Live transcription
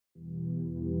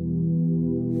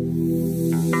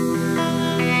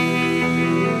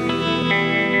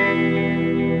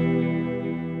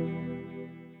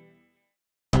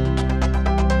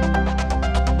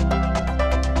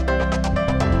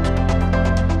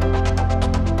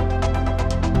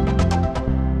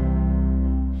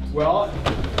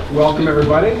Welcome,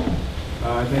 everybody.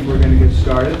 I think we're going to get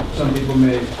started. Some people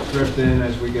may drift in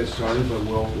as we get started, but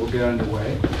we'll get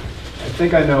underway. I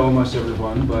think I know almost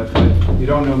everyone, but if you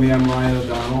don't know me, I'm Ryan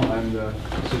O'Donnell. I'm the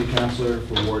City Councilor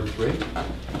for Ward 3.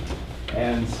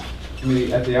 And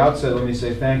at the outset, let me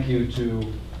say thank you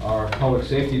to our public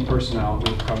safety personnel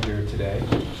who have come here today.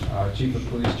 Chief of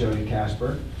Police Jody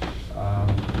Casper,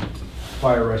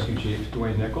 Fire Rescue Chief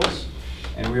Dwayne Nichols,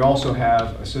 and we also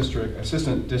have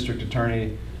Assistant District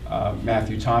Attorney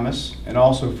Matthew Thomas, and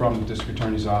also from the District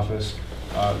Attorney's Office,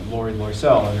 Lori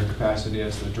Loisel, in her capacity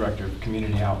as the Director of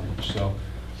Community Outreach. So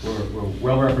we're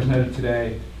well represented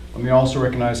today. Let me also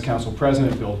recognize Council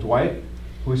President Bill Dwight,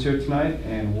 who is here tonight,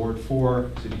 and Ward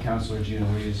 4 City Councilor Gina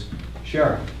Louise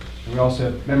Shera. And we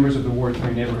also have members of the Ward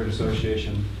 3 Neighborhood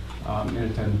Association in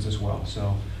attendance as well.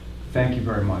 So thank you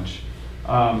very much.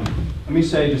 Let me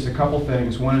say just a couple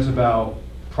things. One is about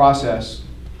process,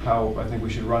 how I think we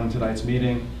should run tonight's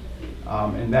meeting.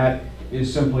 And that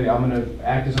is simply, I'm going to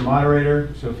act as a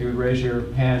moderator, so if you would raise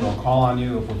your hand, I'll call on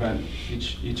you. It'll prevent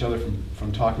each other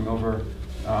from talking over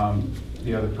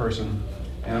the other person.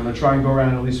 And I'm going to try and go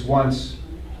around at least once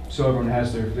so everyone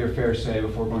has their fair say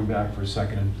before going back for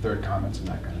second and third comments and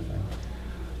that kind of thing.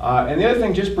 And the other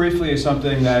thing, just briefly, is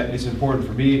something that is important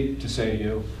for me to say to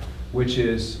you, which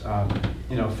is,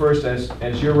 first,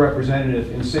 as your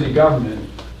representative in city government,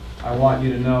 I want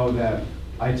you to know that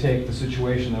I take the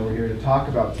situation that we're here to talk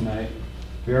about tonight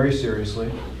very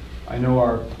seriously. I know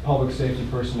our public safety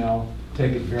personnel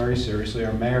take it very seriously.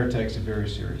 Our mayor takes it very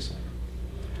seriously.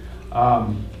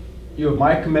 You have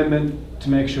my commitment to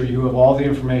make sure you have all the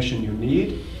information you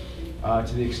need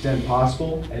to the extent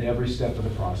possible at every step of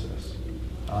the process.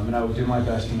 And I will do my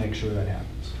best to make sure that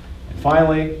happens. And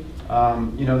finally,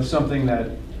 it's something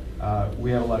that we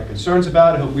have a lot of concerns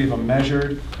about. I hope we have a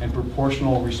measured and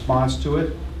proportional response to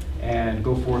it and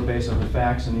go forward based on the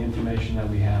facts and the information that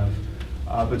we have.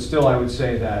 But still, I would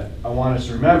say that I want us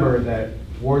to remember that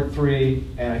Ward 3,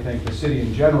 and I think the city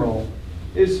in general,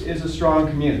 is a strong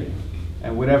community.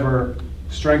 And whatever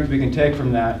strength we can take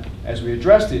from that as we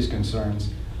address these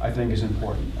concerns, I think is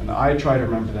important. And I try to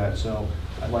remember that, so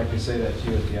I'd like to say that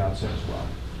to you at the outset as well.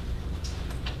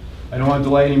 I don't want to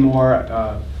delay anymore.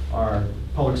 Our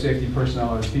public safety personnel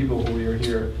are the people who we are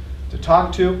here to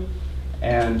talk to,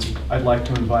 and I'd like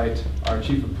to invite our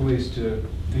Chief of Police to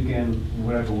begin in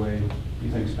whatever way he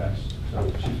thinks best. So,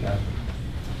 Chief Casper.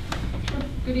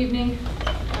 Good evening.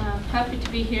 Happy to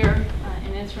be here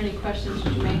and answer any questions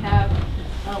that you may have.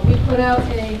 We put out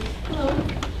a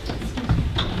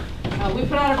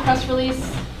press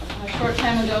release a short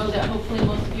time ago that hopefully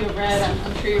most of you have read.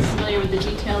 I'm sure you're familiar with the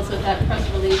details of that press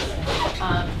release.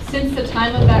 Since the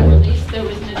time of that release, there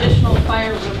was an additional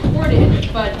fire reported,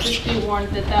 but just be warned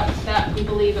that we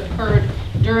believe occurred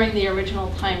during the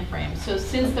original time frame. So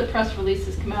since the press release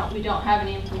has come out, we don't have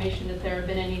any information that there have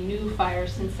been any new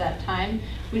fires since that time.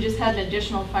 We just had an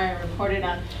additional fire reported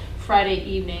on Friday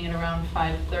evening at around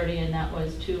 5:30, and that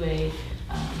was to a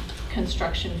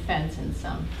construction fence and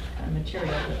some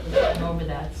material that was going over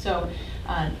that. So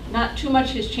not too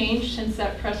much has changed since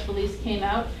that press release came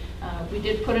out. We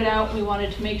did put it out. We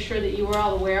wanted to make sure that you were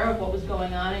all aware of what was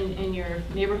going on in your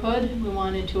neighborhood. We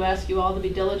wanted to ask you all to be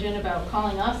diligent about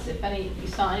calling us if you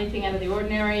saw anything out of the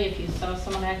ordinary, if you saw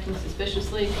someone acting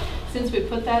suspiciously. Since we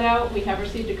put that out, we have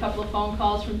received a couple of phone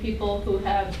calls from people who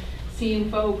have seen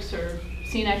folks or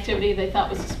seen activity they thought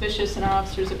was suspicious, and our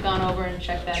officers have gone over and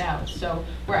checked that out. So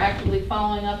we're actively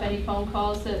following up any phone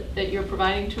calls that you're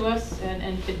providing to us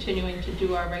and continuing to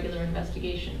do our regular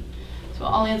investigation. So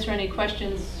I'll answer any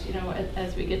questions,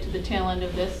 as we get to the tail end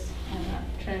of this, and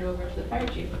turn it over to the fire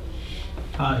chief.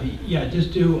 Yeah,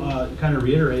 just to kind of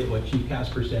reiterate what Chief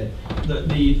Casper said,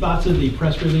 the thoughts of the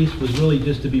press release was really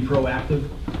just to be proactive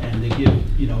and to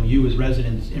give you as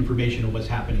residents information of what's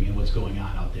happening and what's going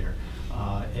on out there.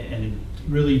 And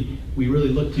we really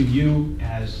look to you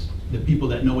as the people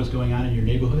that know what's going on in your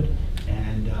neighborhood,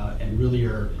 and really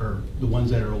are the ones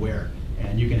that are aware.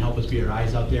 And you can help us be your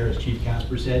eyes out there, as Chief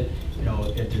Casper said.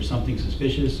 If there's something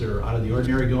suspicious or out of the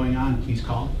ordinary going on, please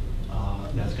call.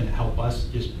 That's going to help us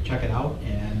just check it out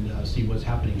and see what's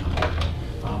happening out there.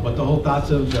 But the whole thoughts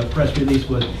of the press release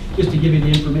was just to give you the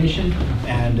information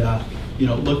and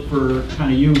look for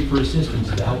kind of you for assistance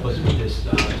to help us with this,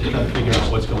 to try to figure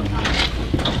out what's going on.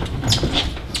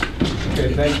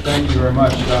 Okay, thank you very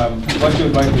much. I'd like to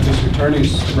invite the district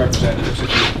attorney's representatives if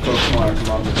you folks want to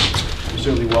come up. You're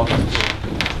certainly welcome.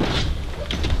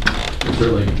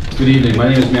 Certainly. Good evening. My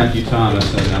name is Matthew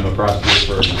Thomas, and I'm a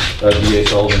prosecutor for DA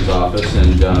Sullivan's office.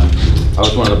 And I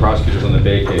was one of the prosecutors on the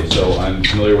Bay case, so I'm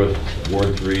familiar with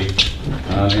Ward 3.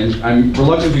 And I'm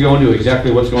reluctant to go into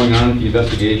exactly what's going on with the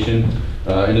investigation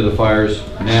into the fires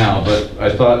now, but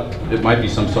I thought it might be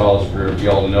some solace for you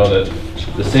all to know that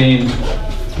the same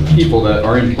people that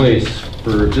are in place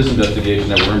for this investigation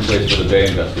that were in place for the Bay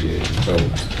investigation. So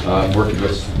I'm working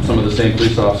with some of the same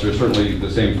police officers, certainly the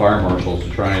same fire marshals, to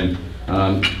try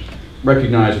and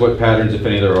recognize what patterns, if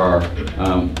any, there are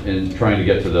in trying to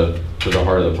get to the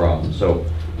heart of the problem. So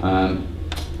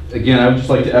again, I would just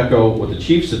like to echo what the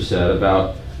chiefs have said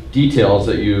about details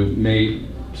that you may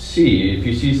see. If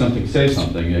you see something, say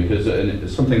something, because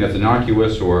it's something that's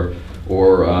innocuous or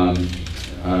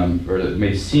that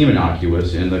may seem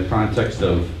innocuous in the context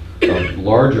of a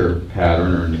larger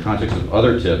pattern or in the context of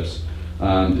other tips,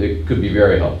 it could be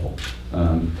very helpful.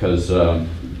 Because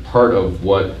part of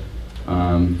what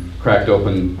cracked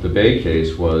open the Bay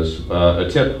case was a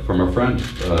tip from a friend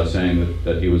saying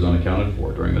that he was unaccounted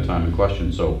for during the time in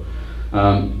question. So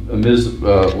Ms.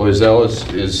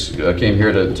 Loisel came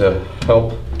here to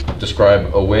help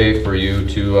describe a way for you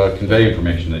to convey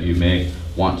information that you may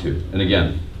want to. And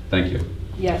again, thank you.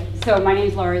 Yeah, so my name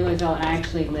is Laurie Loisel, and I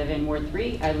actually live in Ward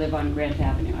 3. I live on Grant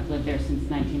Avenue. I've lived there since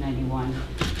 1991.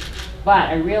 But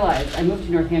I realized I moved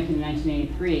to Northampton in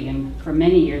 1983, and for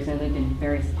many years I lived in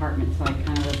various apartments, so I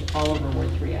kind of lived all over Ward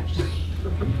 3 actually.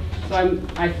 So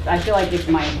I feel like it's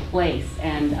my place,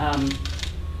 and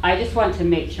I just want to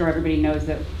make sure everybody knows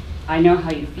that I know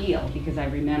how you feel, because I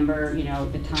remember, you know,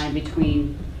 the time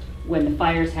between when the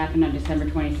fires happened on December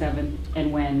 27th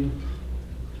and when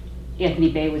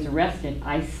Anthony Bay was arrested.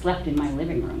 I slept in my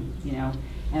living room, you know,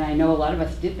 and I know a lot of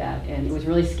us did that, and it was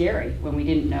really scary when we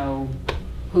didn't know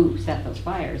who set those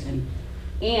fires,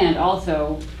 and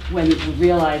also when we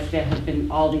realized there had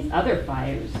been all these other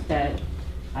fires that,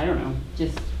 I don't know,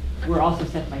 just were also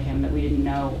set by him, that we didn't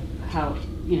know how,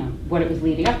 you know, what it was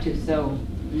leading up to. So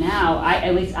now,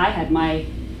 at least I had my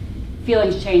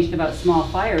feelings changed about small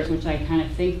fires, which I kind of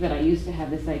think that I used to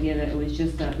have this idea that it was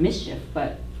just a mischief,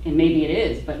 and maybe it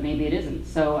is, but maybe it isn't.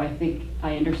 So I think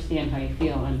I understand how you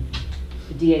feel, and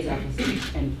the DA's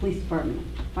office and police department,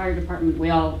 fire department, we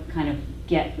all kind of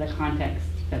get the context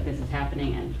that this is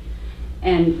happening in.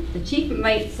 And the chief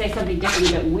might say something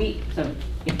different, but so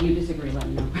if you disagree, let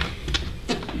me know.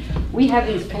 We have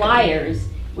these flyers,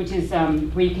 which is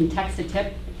where you can text a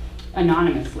tip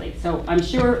anonymously. So I'm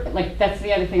sure, like, that's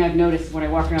the other thing I've noticed when I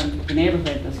walk around the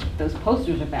neighborhood, those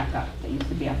posters are back up that used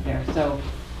to be up there. So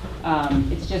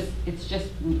it's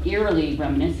just eerily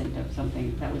reminiscent of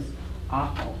something that was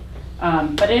awful.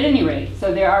 But at any rate, so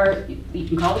you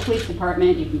can call the police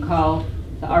department, you can call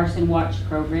the Arson Watch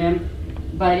program,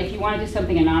 but if you want to do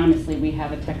something anonymously, we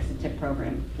have a text-a-tip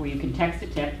program where you can text a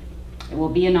tip. It will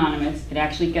be anonymous. It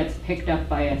actually gets picked up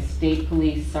by a state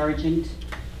police sergeant,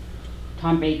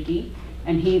 Tom Bakey,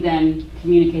 and he then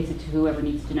communicates it to whoever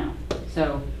needs to know.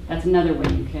 So that's another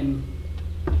way you can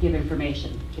give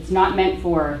information. It's not meant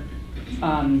for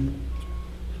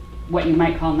what you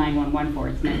might call 911 for.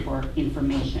 It's meant for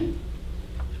information.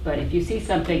 But if you see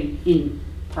something in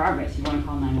progress, you want to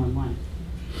call 911.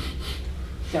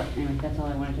 So anyway, that's all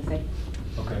I wanted to say.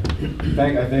 Okay.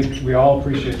 I think we all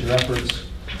appreciate your efforts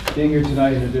being here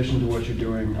tonight, in addition to what you're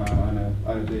doing on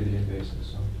a day-to-day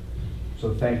basis.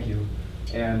 So thank you.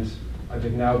 And I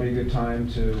think now would be a good time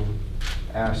to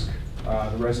ask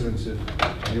the residents if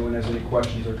anyone has any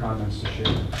questions or comments to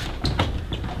share.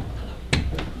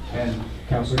 And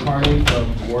Councilor Carney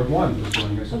from Ward 1 is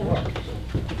joining us as well. So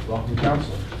welcome,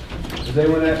 Councilor. Does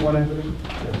anyone want to have anything?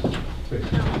 Yes, please.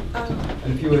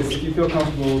 And if you feel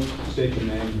comfortable, state your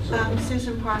name.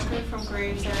 Susan Parker from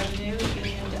Graves Avenue,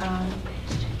 and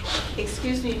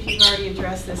excuse me if you've already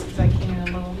addressed this because I came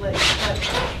in a little late,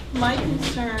 but my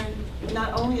concern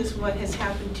not only is what has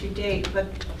happened to date, but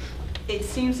it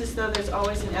seems as though there's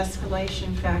always an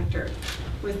escalation factor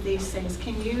with these things.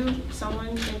 Can you,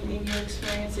 someone in your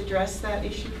experience, address that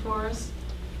issue for us?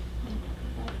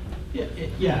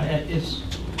 Yeah, it's,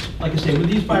 like I say, with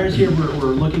these fires here,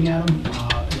 we're looking at them,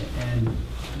 and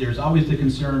there's always the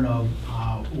concern of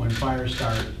when fires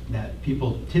start that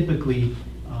people typically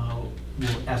will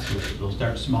escalate. They'll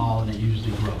start small and it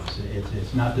usually grows.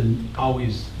 It's not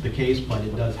always the case, but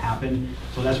it does happen.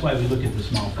 So that's why we look at the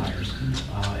small fires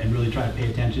and really try to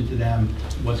pay attention to them,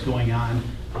 what's going on.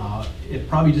 It's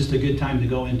probably just a good time to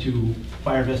go into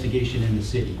fire investigation in the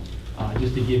city,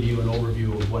 just to give you an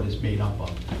overview of what it's made up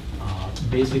of.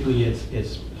 Basically,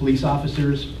 it's police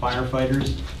officers,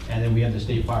 firefighters, and then we have the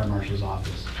state fire marshal's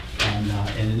office.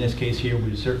 And in this case here,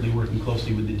 we're certainly working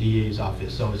closely with the DA's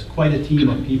office. So it's quite a team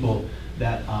of people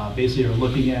that basically are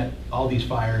looking at all these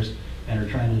fires and are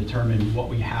trying to determine what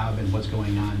we have and what's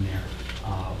going on there.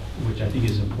 which I think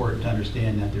is important to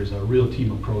understand that there's a real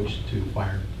team approach to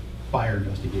fire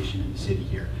investigation in the city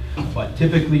here. But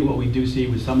typically what we do see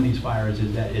with some of these fires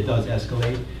is that it does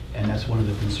escalate, and that's one of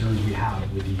the concerns we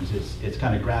have with these. It's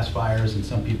kind of grass fires, and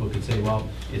some people could say, well,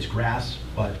 it's grass,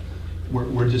 but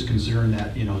we're just concerned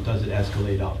that, does it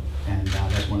escalate up? And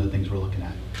that's one of the things we're looking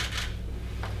at.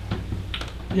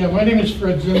 Yeah, my name is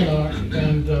Fred Zimnock,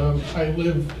 and I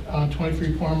live on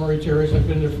 23 Palmer Terrace. I've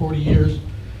been there 40 years.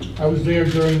 I was there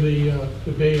during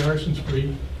the Bay arson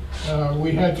spree.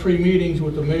 We had 3 meetings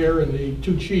with the mayor and the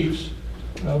 2 chiefs.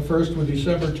 First was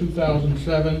December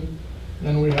 2007,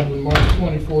 then we had one March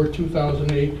 24,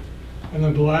 2008, and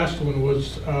then the last one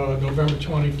was November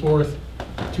 24th,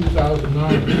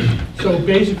 2009. So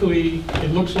basically,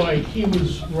 it looks like he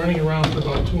was running around for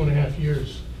about 2.5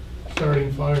 years,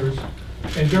 starting fires.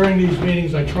 And during these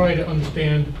meetings, I try to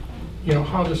understand,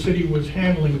 how the city was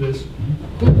handling this.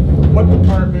 What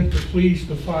department, the police,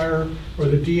 the fire, or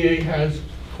the DA has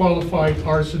qualified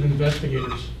arson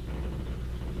investigators?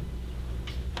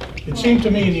 It seemed to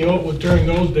me during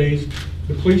those days,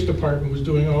 the police department was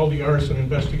doing all the arson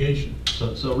investigation.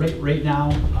 So right now,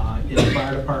 in the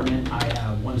fire department, I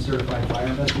have 1 certified fire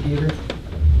investigator,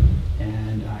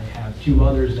 and I have 2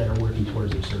 others that are working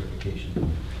towards their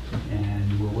certification.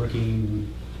 And we're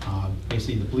working,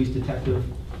 basically the police detective,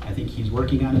 I think he's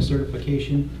working on his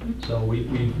certification. So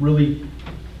we've really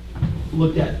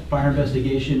looked at fire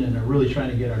investigation and are really trying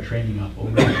to get our training up.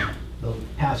 Over the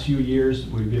past few years,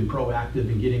 we've been proactive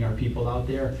in getting our people out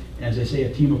there. And as I say,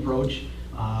 a team approach.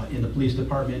 In the police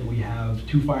department, we have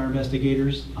 2 fire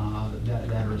investigators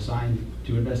that are assigned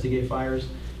to investigate fires.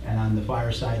 And on the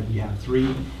fire side, we have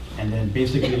 3. And then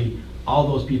basically, all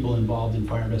those people involved in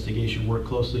fire investigation work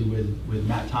closely with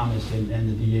Matt Thomas and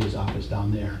the DA's office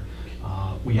down there.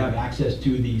 We have access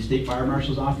to the State Fire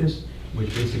Marshal's office, which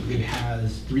basically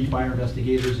has 3 fire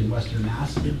investigators in Western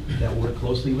Mass that work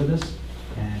closely with us.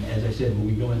 And as I said, when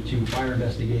we go into fire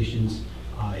investigations,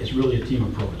 it's really a team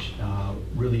approach.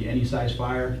 Really any size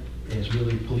fire, it's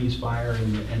really police, fire,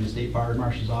 and the State Fire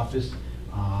Marshal's office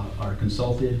are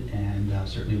consulted and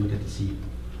certainly look at the scene.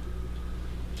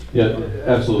 Yeah,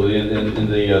 absolutely. And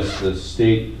the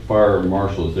state fire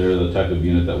marshals, they're the type of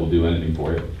unit that will do anything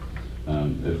for you.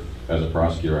 If, as a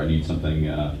prosecutor, I need something,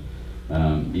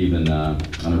 even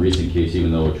on a recent case,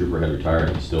 even though a trooper had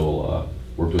retired, he still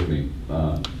worked with me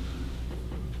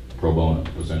pro bono,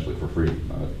 essentially for free,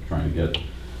 trying to get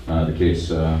the case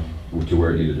to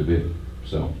where it needed to be.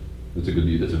 So it's a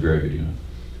very good unit.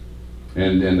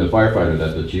 And the firefighter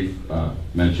that the chief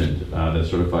mentioned, that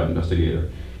certified investigator,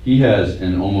 he has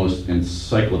an almost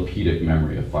encyclopedic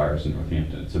memory of fires in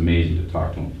Northampton. It's amazing to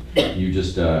talk to him. You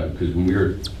just, because when we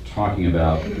were talking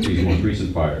about these most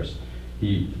recent fires,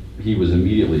 he was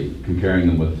immediately comparing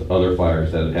them with other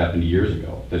fires that had happened years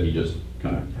ago that he just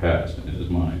kind of has in his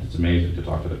mind. It's amazing to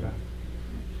talk to the guy.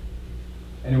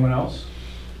 Anyone else?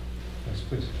 Yes,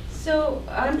 please. So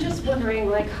I'm just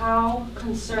wondering, how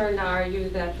concerned are you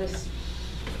that this,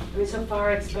 so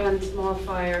far it's been small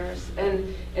fires,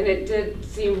 and it did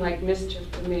seem like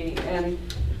mischief to me, and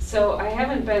so I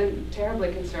haven't been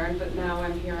terribly concerned, but now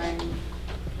I'm hearing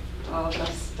all the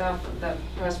stuff, the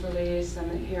press release,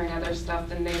 and hearing other stuff,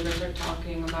 the neighbors are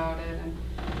talking about it,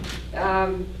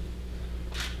 and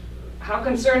how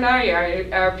concerned are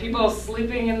you? Are people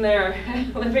sleeping in their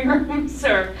living rooms,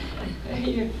 or?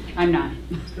 I'm not.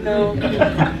 No.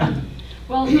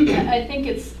 Well, I think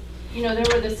it's, there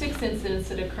were the 6 incidents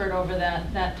that occurred over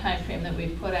that time frame that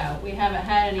we've put out. We haven't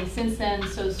had any since then,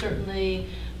 so certainly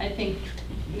I think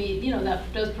that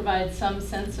does provide some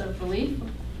sense of relief,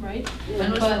 right?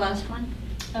 When was the last one?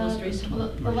 Most recent? Well,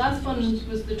 the last one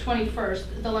was the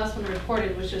 21st. The last one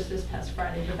reported was just this past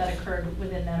Friday, but that occurred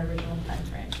within that original time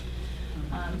frame.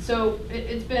 So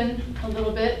it's been a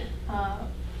little bit,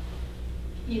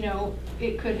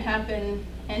 it could happen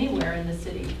anywhere in the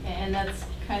city, and that's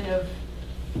kind of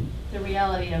the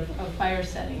reality of fire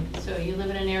setting. So you live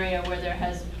in an area where there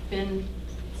has been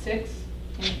 6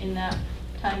 in that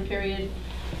time period.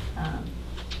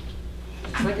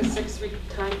 It's like a 6-week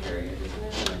time period, isn't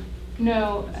it?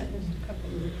 No,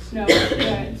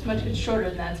 it's shorter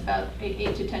than that. It's about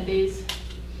 8 to 10 days.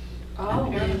 Oh,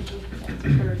 period. Yeah, it's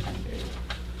a shorter time period.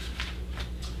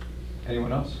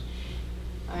 Anyone else?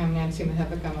 I'm Nancy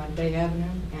Mahevic, I'm on Bay Avenue,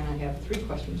 and I have 3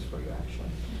 questions for you, actually.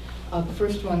 The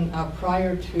first one,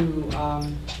 prior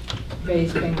to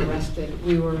Bay's being arrested,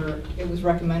 it was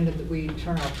recommended that we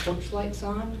turn our porch lights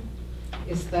on.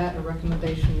 Is that a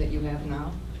recommendation that you have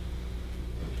now?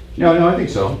 No, I think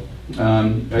so.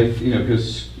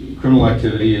 Because criminal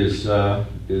activity is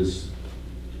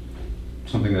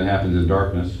something that happens in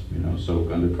darkness, you know,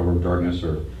 so under cover of darkness,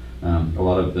 or a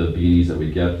lot of the beanies that we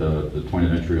get, the point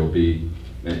of entry will be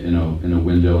in a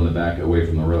window in the back away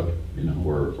from the road, you know,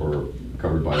 or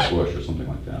covered by a bush or something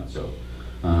like that. So,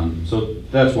 so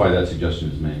that's why that suggestion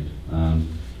is made.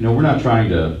 You know, we're not trying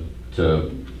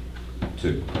to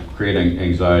create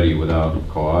anxiety without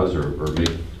cause or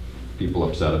make people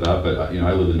upset about, but you know,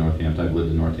 I live in Northampton. I've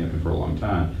lived in Northampton for a long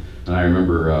time, and I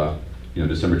remember, you know,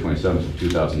 December 27th of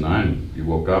 2009, you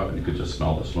woke up and you could just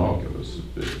smell the smoke. It was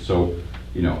so,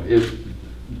 you know,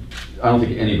 I don't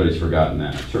think anybody's forgotten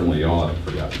that. Certainly, y'all haven't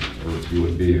forgotten it, or you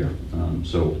wouldn't be here.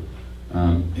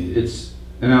 It's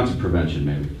an ounce of prevention,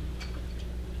 maybe.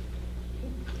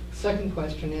 Second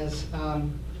question is,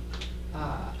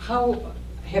 how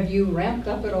have you ramped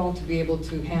up at all to be able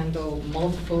to handle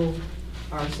multiple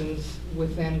arsons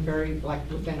within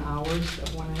within hours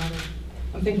of one another?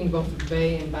 I'm thinking both of the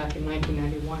Bay and back in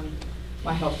 1991,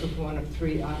 my house was one of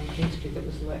 3 on King Street that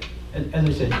was lit. As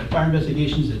I said, fire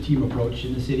investigation is a team approach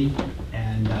in the city,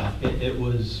 and it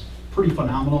was pretty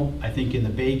phenomenal. I think in the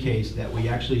Bay case that we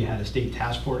actually had a state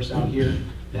task force out here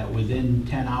that within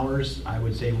 10 hours, I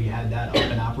would say we had that up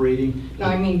and operating. No,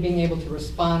 I mean being able to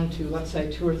respond to, let's say,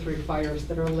 2 or 3 fires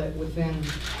that are lit within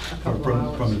a couple of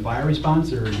hours. From the fire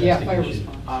response or investigation? Yeah,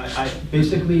 fire response.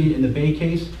 Basically, in the Bay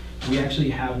case, we actually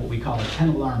have what we call a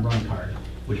 10-alarm run card,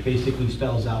 which basically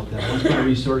spells out that once our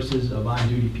resources of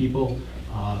on-duty people,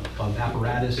 of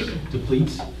apparatus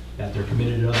depletes, that they're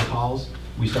committed to other calls,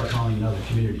 we start calling in other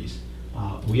communities.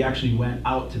 We actually went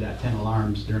out to that 10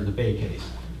 alarms during the Bay case.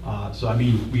 So I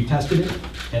mean, we tested it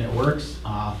and it works,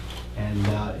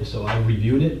 so I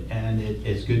reviewed it and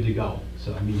it's good to go.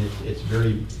 So I mean, it's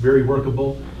very, very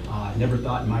workable. Never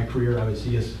thought in my career I would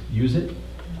see us use it,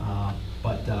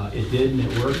 but it did, and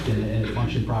it worked, and it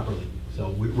functioned properly. So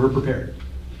we're prepared.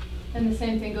 And the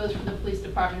same thing goes for the police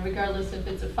department, regardless if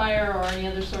it's a fire or any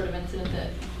other sort of incident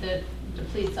that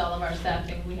depletes all of our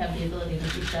staffing. We have the ability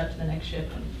to reach out to the next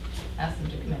shift and ask them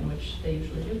to come in, which they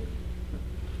usually do.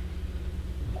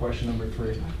 Question number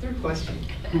 3. Third question.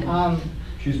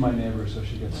 She's my neighbor, so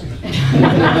she gets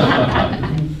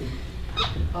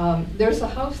There's a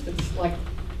house that's like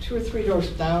 2 or 3 doors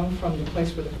down from the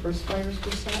place where the first fires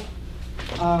were set.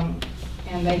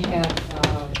 And they had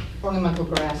ornamental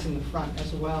grass in the front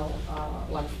as well,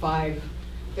 like 5,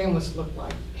 they almost looked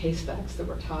like haystacks that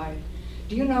were tied.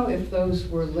 Do you know if those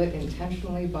were lit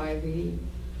intentionally by the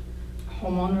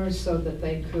homeowners so that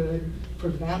they could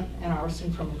prevent an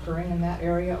arson from occurring in that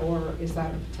area, or is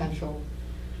that a potential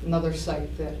another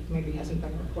site that maybe hasn't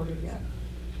been reported yet?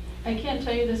 I can't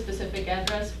tell you the specific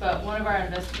address, but one of our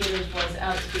investigators was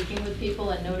out speaking with people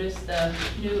and noticed the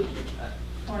new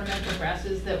ornamental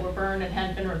grasses that were burned and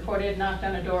hadn't been reported, knocked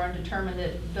on a door and determined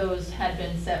that those had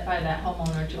been set by that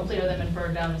homeowner to clear them and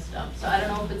burn down the stump. So I don't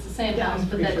know if it's the same house,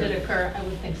 but that did occur. I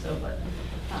would think so,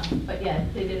 but yeah,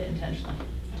 they did it intentionally.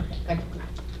 Thank you.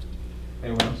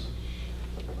 Anyone else?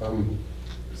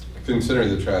 Considering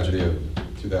the tragedy of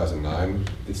 2009,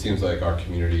 it seems like our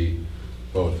community,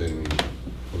 both in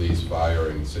police, fire,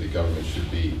 and city government, should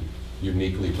be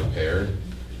uniquely prepared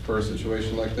for a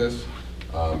situation like this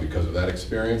because of that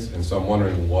experience. And so I'm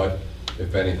wondering what,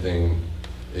 if anything,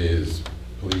 is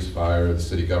police, fire, the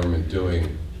city government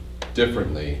doing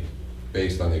differently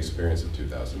based on the experience of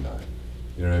 2009?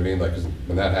 You know what I mean? Like, 'cause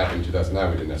when that happened in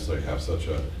 2009, we didn't necessarily have such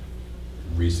a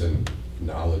recent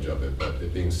knowledge of it, but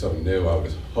it being so new, I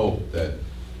would hope that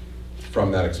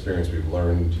from that experience we've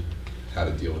learned how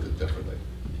to deal with it differently,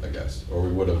 I guess, or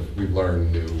we've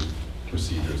learned new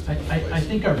procedures to put in place. I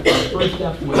think our first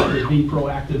step was being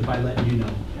proactive by letting you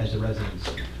know as the residents.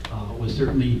 Was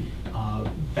certainly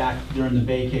back during the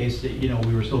Bay case, you know,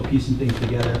 we were still piecing things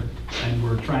together and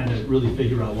we're trying to really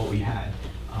figure out what we had.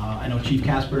 I know Chief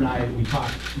Casper and I, we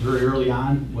talked very early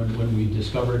on when we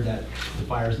discovered that the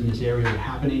fires in this area were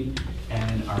happening,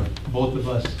 and both of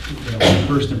us, you know,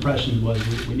 first impression was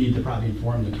we need to probably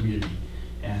inform the community.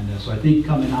 And so I think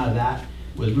coming out of that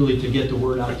was really to get the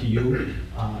word out to you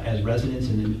as residents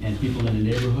and people in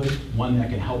the neighborhood, one that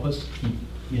can help us keep,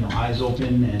 you know, eyes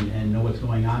open and know what's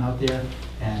going on out there.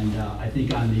 And I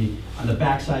think on the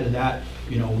backside of that,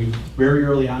 you know, we very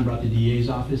early on brought the DA's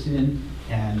office in,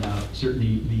 and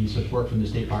certainly the support from the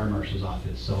State Fire Marshal's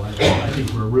office. So I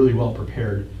think we're really well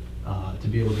prepared to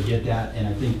be able to get that, and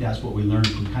I think that's what we learned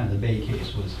from kind of the Bay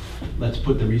case was let's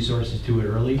put the resources to it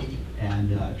early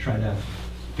and try to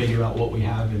figure out what we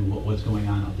have and what's going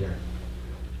on out there.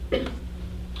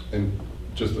 And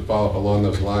just to follow up along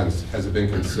those lines, has it been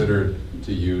considered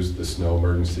to use the snow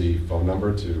emergency phone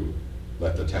number to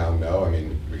let the town know? I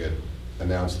mean, we get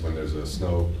announced when there's a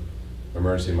snow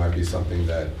emergency. It might be something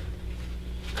that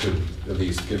could at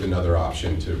least give another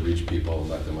option to reach people and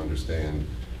let them understand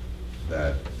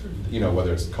that,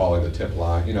 whether it's calling the tip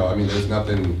line, I mean, there's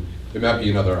nothing, there might be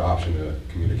another option to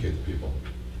communicate to people.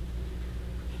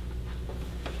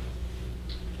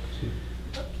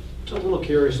 So I'm a little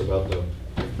curious about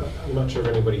I'm not sure if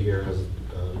anybody here has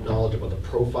knowledge about the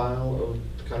profile of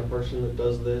the kind of person that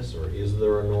does this, or is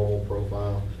there a normal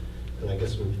profile? And I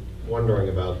guess I'm wondering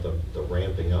about the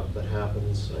ramping up that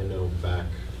happens. I know back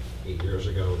 8 years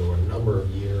ago, there were a number of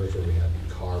years where we had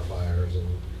car fires and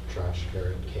trash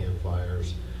can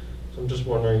fires. So I'm just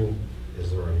wondering,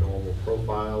 is there a normal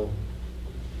profile?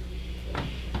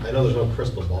 I know there's no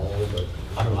crystal ball, but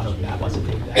I don't know, Matt wants to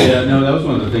take that. Yeah, no, that was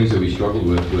one of the things that we struggled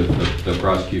with the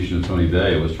prosecution of Tony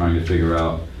Bay, was trying to figure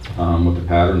out what the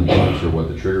pattern was or what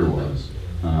the trigger was.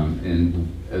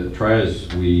 And try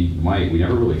as we might, we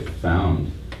never really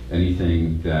found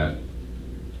anything that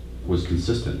was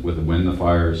consistent with when the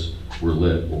fires were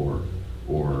lit or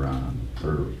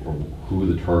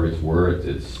who the targets were.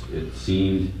 It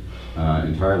seemed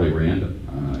entirely random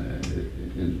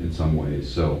in some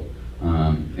ways. So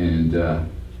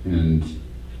and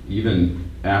even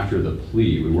after the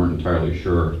plea, we weren't entirely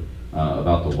sure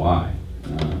about the why.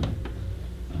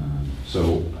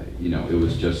 So it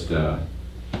was just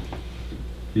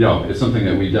it's something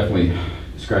that we definitely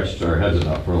scratched our heads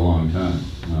about for a long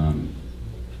time.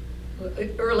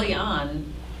 Early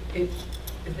on,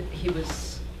 he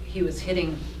was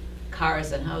hitting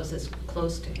cars and houses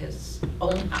close to his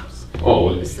own house.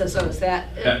 Oh, so is that?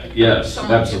 yes,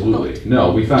 absolutely.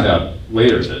 No, we found out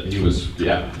later that he was,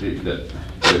 that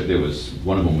there was,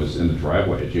 one of them was in the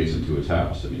driveway adjacent to his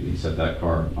house. I mean, he set that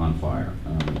car on fire.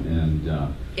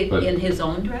 But in his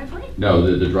own driveway?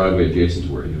 No, the driveway adjacent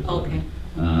to where he was okay.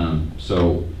 living.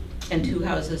 So. And 2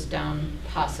 houses down,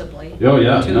 possibly. Oh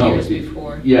yeah, 2 no. years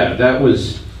before. Yeah, that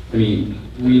was. I mean,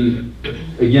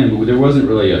 again, there wasn't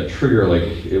really a trigger. Like,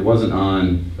 it wasn't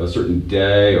on a certain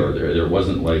day, or there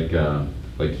wasn't like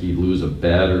he'd lose a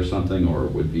bet or something, or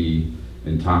would be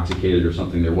intoxicated or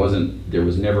something. There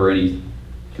was never any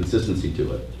consistency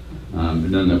to it,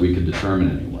 none that we could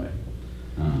determine anyway.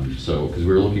 So, because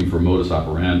we were looking for modus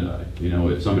operandi.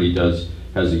 If somebody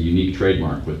has a unique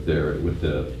trademark with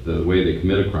the way they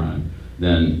commit a crime,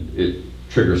 then it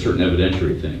triggers certain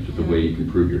evidentiary things with the way you can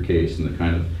prove your case and the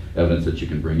kind of evidence that you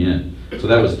can bring in. So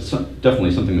that was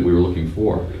definitely something that we were looking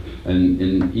for.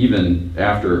 And even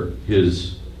after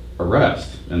his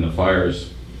arrest and the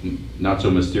fires not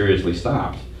so mysteriously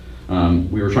stopped,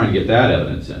 we were trying to get that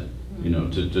evidence in,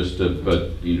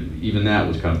 but even that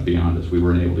was kind of beyond us. We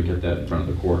weren't able to get that in front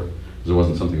of the court because it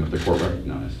wasn't something that the court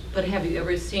recognized. But have you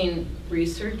ever seen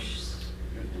research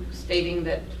stating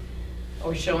that,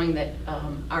 or showing that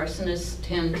arsonists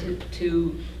tend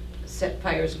to set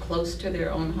fires close to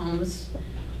their own homes?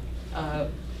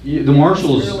 The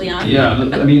marshals, early on? Yeah,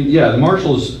 I mean, yeah, the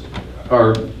marshals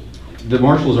are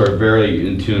very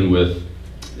in tune with,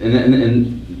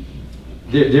 and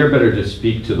they're better to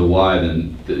speak to the why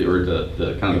than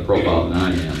the kind of the profile than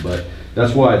I am. But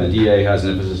that's why the DA has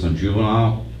an emphasis on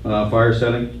juvenile fire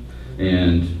setting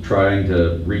and trying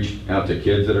to reach out to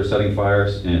kids that are setting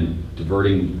fires and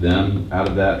diverting them out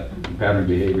of that pattern of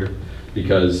behavior,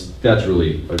 because that's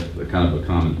really a kind of a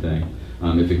common thing.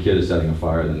 If a kid is setting a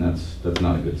fire, then that's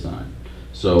not a good sign.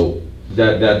 So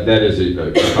that is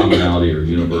a commonality or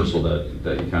universal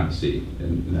that you kind of see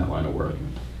in that line of work.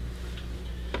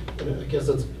 And I guess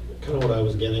that's kind of what I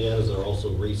was getting at. Is there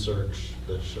also research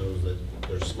that shows that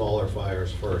there's smaller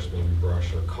fires first, maybe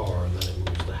brush or car, and then it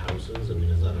moves to houses? I mean,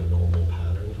 is that a normal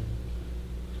pattern?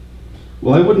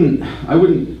 Well, I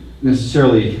wouldn't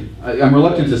necessarily. I'm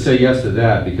reluctant to say yes to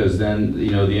that, because then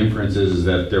the inference is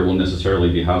that there will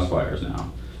necessarily be house fires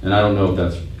now, and I don't know if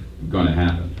that's going to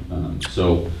happen.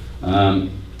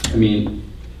 I mean,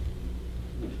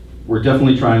 we're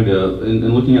definitely trying to,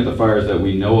 in looking at the fires that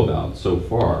we know about so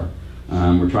far,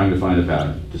 we're trying to find a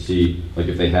pattern to see, like,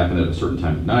 if they happen at a certain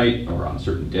time of night or on a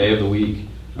certain day of the week.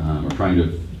 We're trying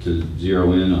to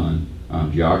zero in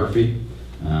on geography,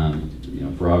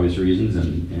 for obvious reasons,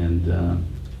 and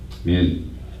I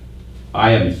mean,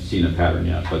 I haven't seen a pattern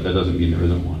yet, but that doesn't mean there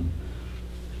isn't one.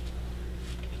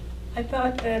 I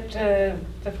thought that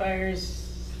the fires,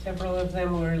 several of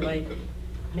them were like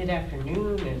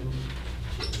mid-afternoon and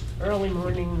early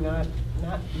morning, not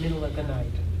middle of the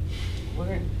night.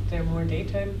 Weren't there more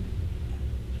daytime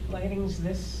lightings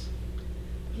this?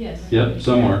 Yes. Yeah,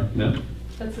 somewhere, yeah.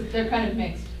 They're kind of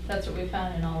mixed. That's what we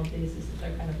found in all of these, is that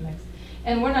they're kind of mixed.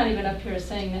 And we're not even up here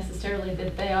saying necessarily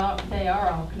that they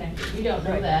are all connected. We don't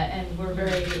know that, and we're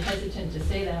very hesitant to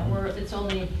say that. It's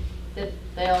only that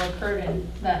they all occurred in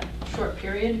that short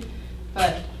period.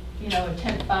 But you know, a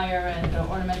tent fire and the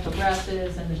ornamental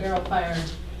grasses and the barrel fire,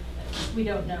 we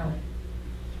don't know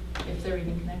if they're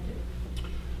even connected.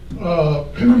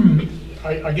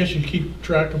 I guess you keep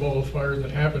track of all the fires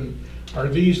that happen. Are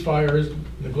these fires,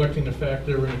 neglecting the fact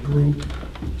they're in a group,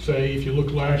 say if you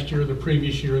look last year, the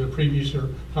previous year,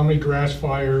 how many grass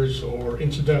fires or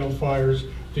incidental fires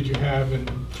did you have in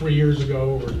 3 years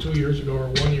ago or 2 years ago or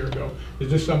 1 year ago?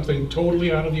 Is this something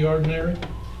totally out of the ordinary?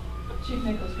 Chief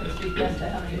Nichols can speak best to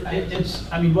how many fires.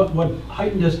 It's, I mean, what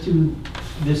heightened us to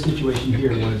this situation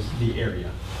here was the area.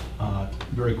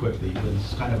 Very quickly. It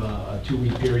was kind of a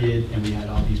 2-week period, and we had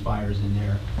all these fires in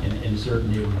there in a certain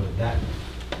neighborhood. That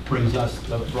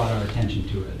brought our attention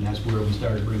to it, and that's where we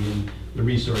started bringing the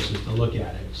resources to look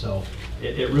at it. So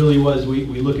it really was, we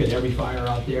look at every fire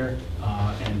out there,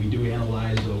 and we do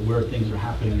analyze where things are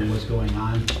happening and what's going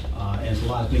on. And it's a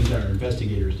lot of things that our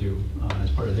investigators do as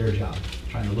part of their job,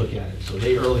 trying to look at it. So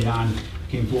they early on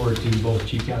came forward to both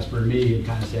Chief Casper and me and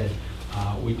kind of said,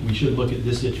 we should look at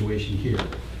this situation here,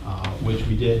 which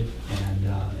we did,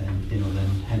 and you know, then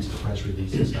hence the press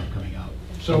release and stuff coming out.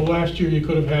 So last year you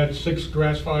could have had 6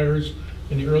 grass fires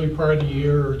in the early part of the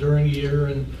year or during the year,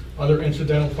 and other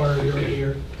incidental fires during the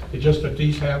year. It's just that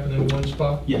these happen in one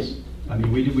spot? Yes. I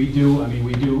mean, we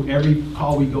do every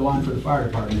call we go on for the fire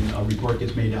department, a report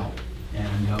gets made out.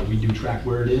 And we do track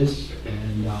where it is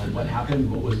and what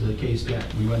happened, what was the case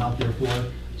that we went out there for.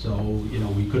 So, you know,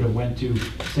 we could have went to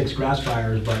 6 grass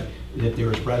fires, but if they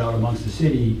were spread out amongst the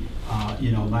city,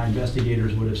 you know, my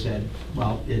investigators would have said,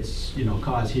 well, it's, you know,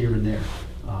 cause here and there.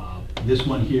 This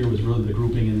one here was really the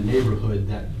grouping in the neighborhood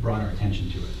that brought our attention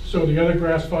to it. So the other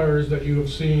grass fires that you have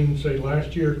seen, say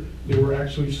last year, they were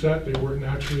actually set, they weren't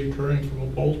naturally occurring from a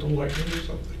bolt of lightning or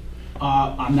something?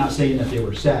 I'm not saying that they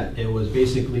were set. It was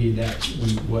basically that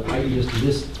what heightened us to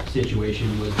this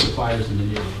situation was the fires in the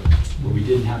neighborhood, where we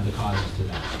didn't have the causes to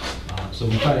that. So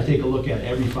we try to take a look at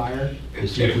every fire to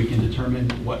see if we can determine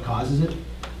what causes it.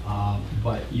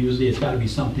 But usually it's got to be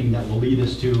something that will lead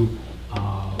us to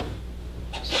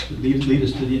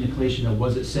the indication of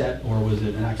was it set or was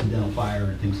it an accidental fire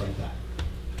and things like that.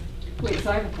 Wait,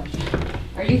 so I have a question.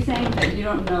 Are you saying that you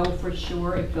don't know for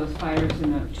sure if those fires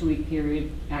in the 2-week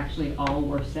period actually all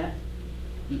were set?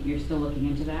 You're still looking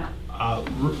into that?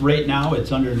 Right now,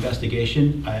 it's under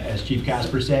investigation. As Chief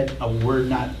Casper said, we're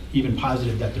not even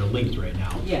positive that they're linked right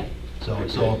now. Yeah.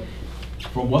 So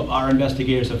from what our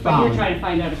investigators have But found. you're trying to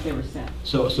find out if they were set.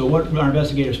 So what our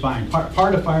investigators find,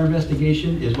 part of fire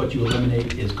investigation is what you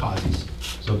eliminate is causes.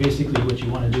 So basically what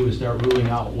you want to do is start ruling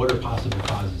out what are possible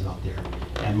causes out there.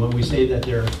 And when we say that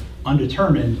they're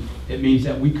undetermined, it means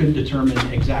that we couldn't determine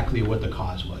exactly what the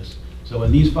cause was. So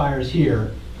in these fires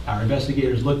here, our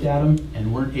investigators looked at them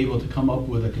and weren't able to come up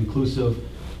with a conclusive,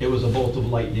 it was a bolt of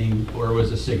lightning or it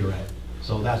was a cigarette.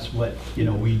 So that's what, you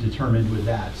know, we determined with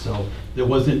that. So there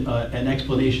wasn't an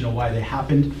explanation of why they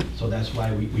happened, so that's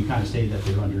why we kind of say that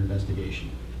they're under investigation.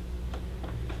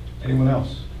 Anyone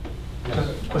else?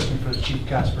 Question for Chief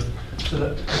Casper.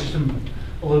 So I just am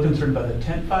a little concerned about the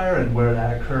tent fire and where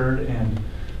that occurred and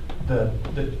the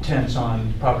tents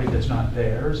on property that's not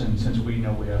theirs, and since we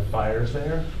know we have fires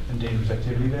there and dangerous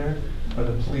activity there, are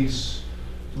the police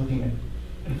looking at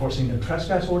enforcing the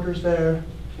trespass orders there?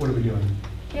 What are we doing?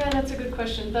 Yeah, that's a good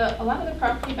question. A lot of the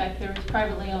property back there is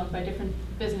privately owned by different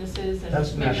businesses and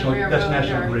That's maybe National- the railroad. that's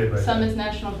National Grid right Some there. is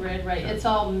National Grid, right? It's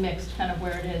all mixed kind of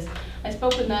where it is. I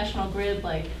spoke with National Grid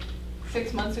like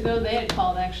 6 months ago. They had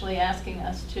called actually asking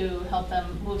us to help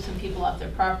them move some people off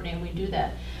their property, and we do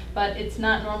that. But it's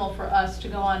not normal for us to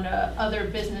go on to other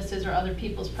businesses or other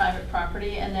people's private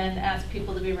property and then ask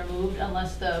people to be removed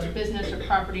unless the business or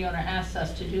property owner asks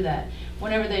us to do that.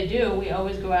 Whenever they do, we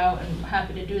always go out and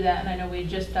happy to do that, and I know we'd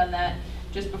just done that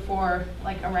just before,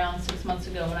 like around 6 months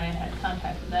ago when I had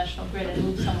contact with National Grid and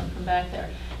moved someone from back there.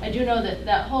 I do know that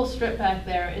that whole strip back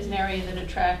there is an area that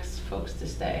attracts folks to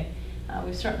stay.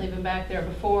 We've certainly been back there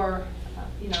before,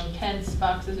 you know, tents,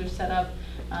 boxes are set up.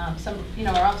 You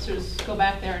know, our officers go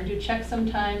back there and do checks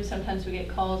sometimes. Sometimes we get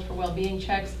calls for well-being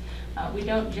checks. We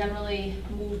don't generally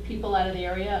move people out of the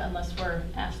area unless we're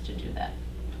asked to do that.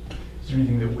 Is there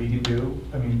anything that we can do?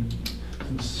 I mean,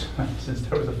 since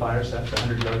there was a fire set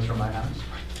 100 yards from my house,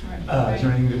 Right. is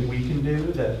there anything that we can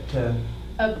do that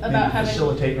maybe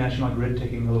facilitate National Grid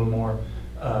taking a little more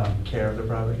care of the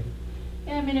property?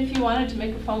 Yeah, I mean, if you wanted to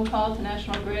make a phone call to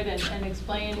National Grid and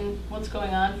explain what's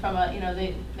going on from a, you know,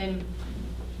 they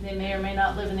may or may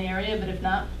not live in the area, but if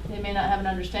not, they may not have an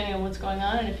understanding of what's going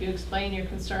on, and if you explain your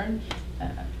concern,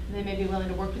 they may be willing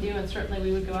to work with you, and certainly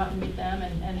we would go out and meet them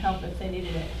and help if they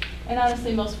needed it. And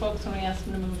honestly, most folks, when we ask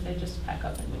them to move, they just pack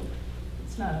up and move.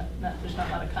 It's there's not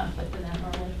a lot of conflict in that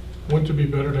normally. wouldn't it be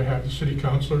better to have the city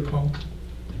councilor call,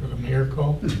 or the mayor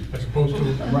call, as opposed to?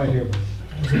 I'm right here.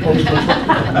 As opposed to,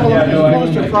 Yeah, no, as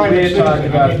opposed to private we had talked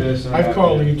citizen. about I mean, this, and I've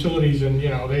called the utilities and,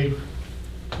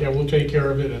 we'll take care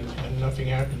of it and nothing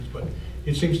happens. But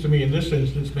it seems to me in this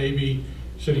instance, maybe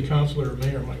city councilor or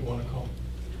mayor might want to call.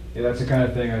 Yeah, that's the kind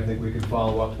of thing I think we could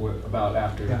follow up with about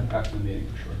after the meeting,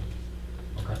 for sure.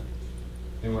 Okay.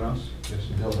 Anyone else? Yes.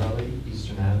 Bill Raleigh,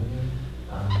 Eastern Avenue.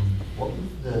 What was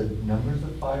the numbers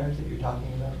of fires that you're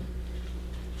talking about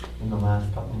in the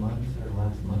last couple months or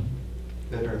last month?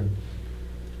 Good or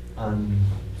I don't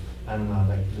know,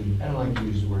 I don't like to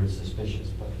use the word suspicious,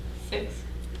 but.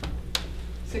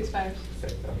 6 fires.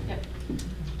 6, okay. Yep. Do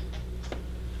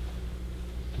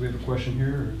we have a question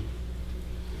here?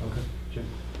 Or? Okay, Jim.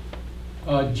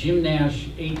 Jim Nash,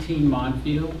 18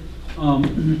 Montfield.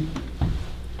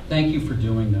 Thank you for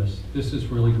doing this. This is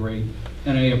really great.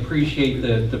 And I appreciate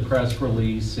the press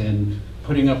release and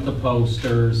putting up the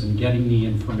posters and getting the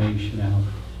information out.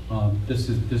 This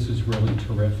is really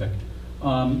terrific.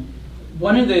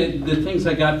 One of the things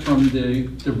I got from the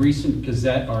recent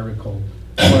Gazette article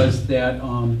was that,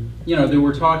 they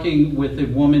were talking with a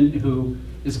woman who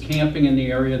is camping in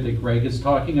the area that Greg is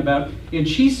talking about, and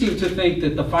she seemed to think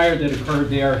that the fire that occurred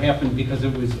there happened because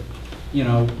it was,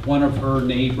 one of her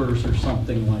neighbors or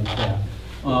something like that.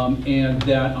 And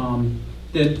that,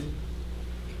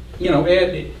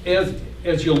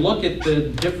 as you look at the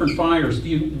different fires, do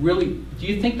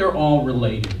you think they're all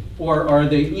related? Or are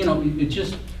they,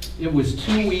 it was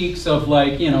 2 weeks of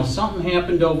something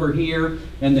happened over here,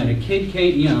 and then a kid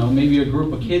came, maybe a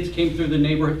group of kids came through the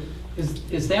neighborhood.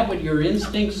 Is that what your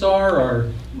instincts are, or?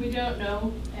 We don't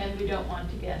know, and we don't want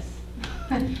to guess.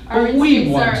 We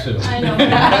want to. I know.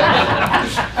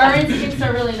 Our instincts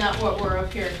are really not what we're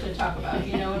up here to talk about,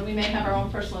 and we may have our own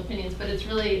personal opinions, but it's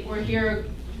really, we're here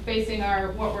basing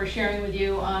what we're sharing with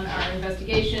you on our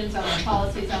investigations, on our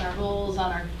policies, on our rules,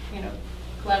 on our,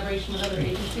 collaboration with other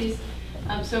agencies.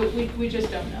 So we just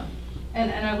don't know.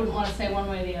 And I wouldn't want to say one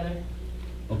way or the other.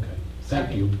 Okay,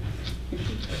 thank you.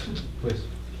 Please.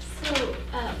 So,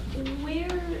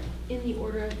 where in the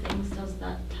order of things does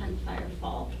that tent fire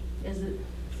fall? Is it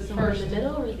somewhere in the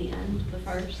middle or the end? The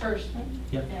first? First, right?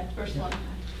 Yep. Yeah, first one.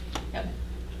 Yep.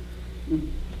 Thank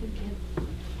you.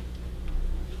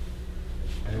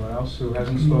 Anyone else who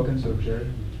hasn't spoken? So, Jerry.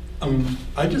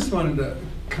 I just wanted to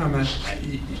comment.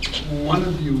 One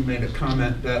of you made a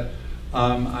comment that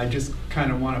I just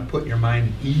kind of want to put your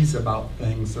mind at ease about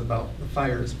things, about the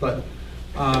fires. But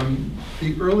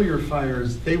the earlier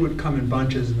fires, they would come in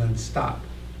bunches and then stop,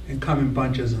 and come in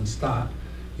bunches and stop.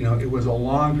 It was a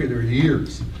long period, there were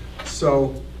years.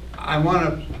 So I want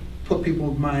to put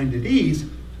people's mind at ease,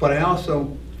 but I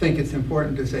also think it's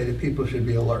important to say that people should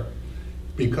be alert,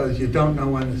 because you don't know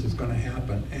when this is going to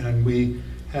happen. And we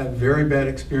have very bad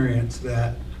experience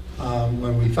that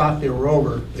when we thought they were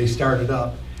over, they started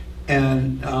up.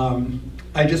 And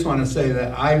I just want to say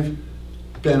that I've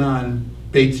been on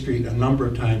Bate Street a number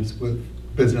of times with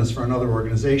business for another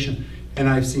organization, and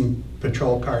I've seen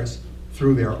patrol cars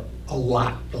through there a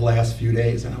lot the last few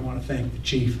days, and I want to thank the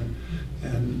chief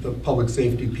and the public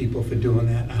safety people for doing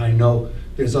that. And I know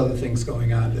there's other things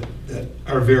going on that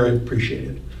are very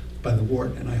appreciated by the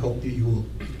ward, and I hope that you will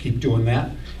keep doing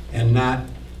that and not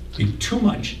be too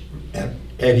much at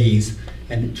ease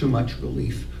and too much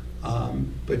relief.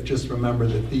 But just remember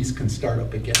that these can start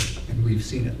up again, and we've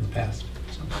seen it in the past.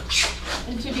 So.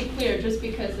 And to be clear, just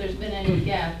because there's been any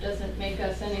gap doesn't make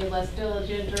us any less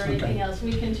diligent or anything else.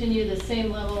 We continue the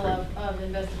same level of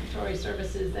investigatory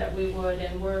services that we would,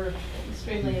 and we're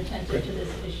extremely attentive to this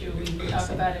issue. We talk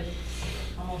about it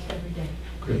almost every day.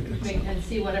 Great. And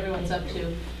see what everyone's up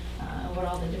to, what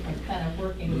all the different kind of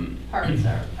working parts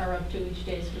are up to each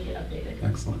day, so we get updated.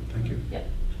 Excellent, thank you. Yep.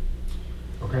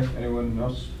 Okay, anyone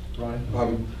else?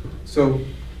 Ryan? So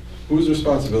whose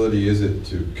responsibility is it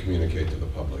to communicate to the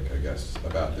public, I guess,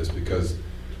 about this? Because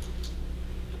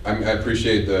I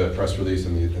appreciate the press release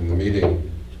and the meeting,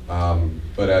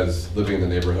 but as living in the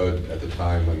neighborhood at the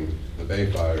time when the Bay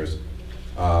fires,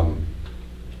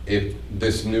 if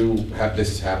this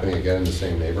is happening again in the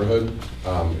same neighborhood,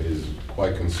 is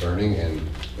quite concerning, and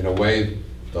in a way,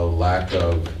 the lack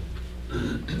of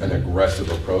an aggressive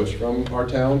approach from our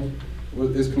town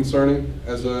is concerning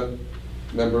as a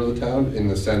member of the town, in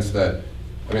the sense that,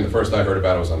 the first I heard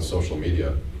about it was on social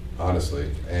media,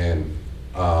 honestly, and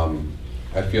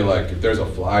I feel like if there's a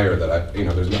flyer that I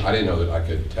didn't know that I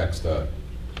could text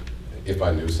if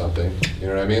I knew something, you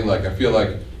know what I mean? Like, I feel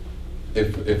like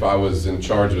if I was in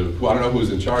charge of, I don't know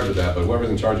who's in charge of that, but whoever's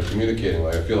in charge of communicating,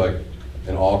 like, I feel like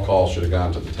an all call should have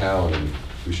gone to the town, and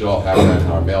we should all have that in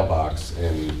our mailbox,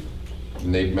 and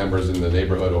members in the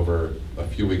neighborhood over a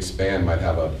few weeks span might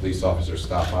have a police officer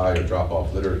stop by or drop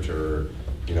off literature,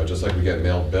 or, just like we get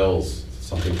mailed bills,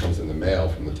 something comes in the mail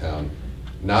from the town.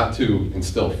 Not to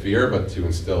instill fear, but to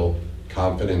instill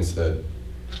confidence that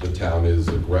the town is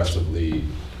aggressively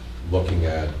looking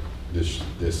at this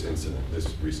incident,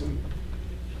 this recent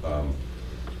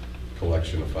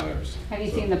collection of fires. Have you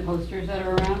seen the posters that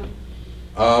are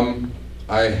around?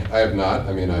 I have not.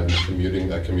 I mean, I'm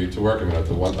commuting. I commute to work. I mean, at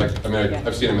the one.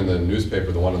 I've seen them in the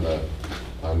newspaper. The one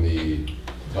on the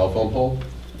telephone pole.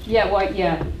 Yeah. Well,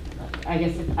 yeah. I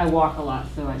guess I walk a lot,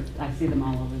 so I see them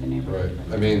all over the neighborhood.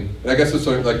 Right. I mean, I guess it's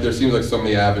sort of like there seems like so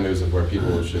many avenues of where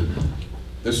people should.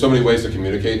 There's so many ways to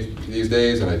communicate these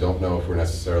days, and I don't know if we're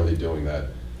necessarily doing that,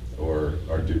 or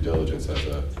our due diligence as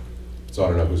a. So I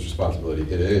don't know whose responsibility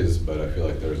it is, but I feel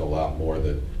like there's a lot more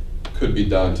that could be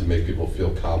done to make people feel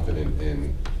confident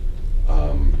in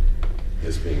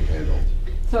this being handled.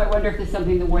 So I wonder if there's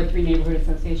something the Ward 3 Neighborhood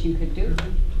Association could do?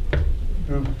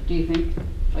 Do you think?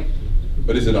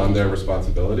 But is it on their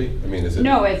responsibility? I mean, is it?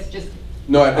 No, it's just.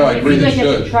 No, I agree they should. It seems like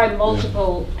you have to try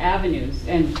multiple avenues,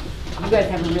 and you guys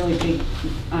have a really big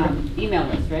email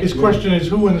list, right? His question is,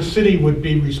 who in the city would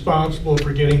be responsible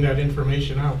for getting that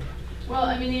information out? Well,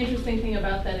 I mean, the interesting thing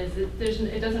about that is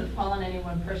that it doesn't fall on any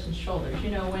one person's shoulders.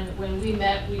 When we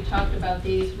met, we talked about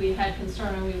these, we had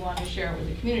concern and we wanted to share it with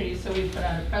the community, so we put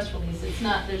out a press release.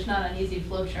 There's not an easy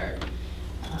flow chart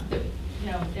that,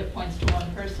 it points to one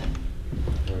person.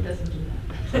 It doesn't do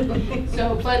that.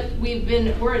 So, but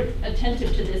we're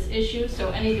attentive to this issue, so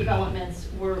any developments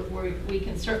we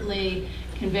can certainly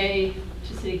convey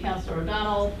to City Councilor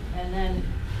O'Donnell, and then,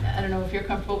 I don't know if you're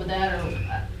comfortable with that, or,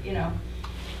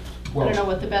 I don't know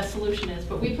what the best solution is,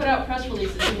 but we put out press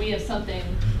releases and we have something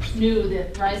new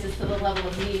that rises to the level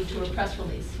of need to a press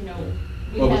release.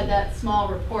 We had that small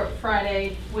report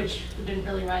Friday, which didn't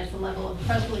really rise to the level of a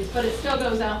press release, but it still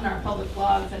goes out in our public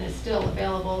blogs and is still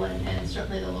available, and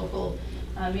certainly the local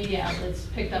media outlets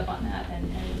picked up on that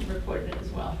and reported it as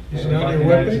well. If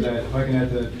I can add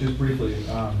to that just briefly.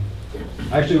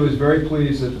 Actually, I was very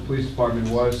pleased that the police department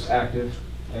was active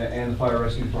and the fire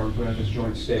rescue department put out this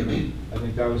joint statement. I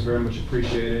think that was very much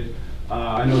appreciated.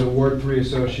 I know the Ward 3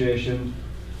 Association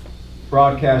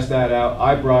broadcast that out.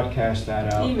 I broadcast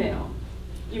that out. Email.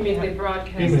 You mean they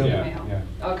broadcast email? Yeah.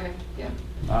 Okay, yeah.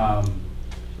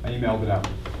 I emailed it out.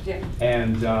 Yeah.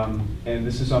 And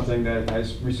this is something that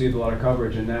has received a lot of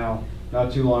coverage, and now,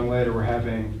 not too long later, we're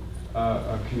having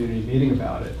a community meeting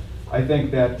about it. I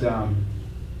think that,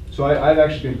 so I've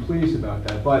actually been pleased about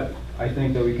that, but I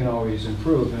think that we can always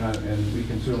improve, and we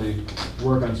can certainly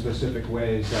work on specific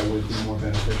ways that would be more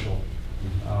beneficial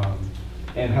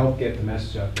and help get the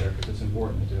message out there, because it's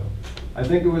important to do. I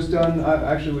think it was done,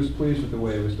 I actually was pleased with the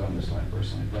way it was done this time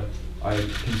personally, but I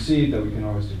concede that we can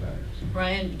always do better.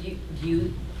 Brian,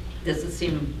 does it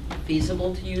seem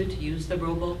feasible to you to use the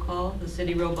robocall, the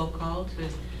city robocall, to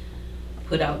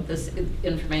put out this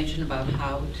information about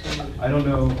how to? I don't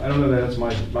know that that's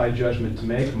my judgment to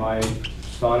make. My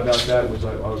thought about that was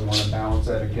I would want to balance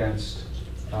that against,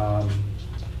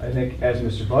 I think as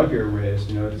Mr. Bugger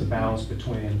raised, it's a balance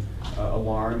between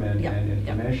alarm and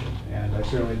information. And I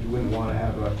certainly wouldn't want to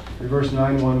have a reverse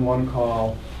 911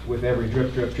 call with every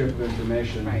drip of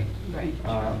information. Right.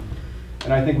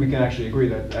 And I think we can actually agree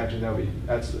that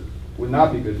actually would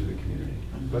not be good for the community.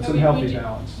 But some healthy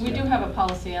balance. We do have a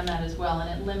policy on that as well,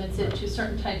 and it limits it to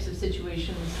certain types of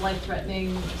situations,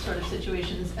 life-threatening sort of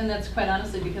situations, and that's quite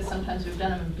honestly because sometimes we've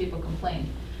done them and people complain.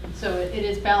 So it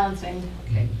is balancing.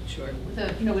 Okay, sure.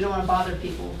 We don't want to bother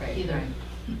people either.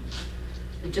 Right.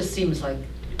 It just seems like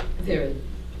they're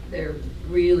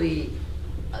really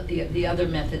the other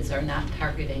methods are not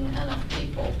targeting enough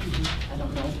people. I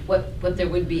don't know what there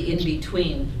would be in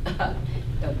between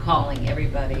calling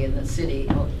everybody in the city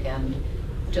and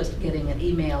just getting an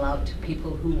email out to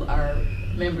people who are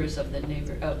members of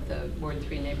the Ward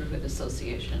 3 Neighborhood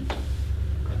Association.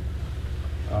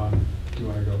 Do you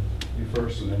want to go you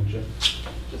first and then Jim?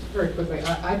 Just very quickly,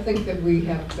 I think that we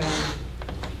have been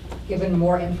given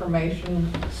more information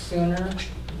sooner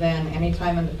than any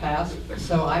time in the past.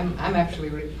 So I'm actually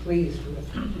really pleased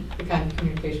with the kind of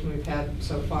communication we've had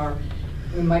so far.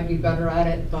 We might be better at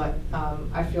it, but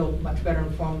I feel much better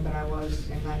informed than I was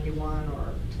in '91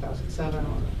 or 2007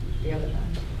 or the other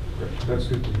times. Great. That's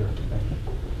good to hear. Thank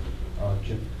you.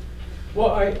 Jim?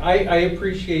 Well, I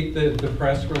appreciate the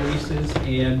press releases,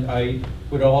 and I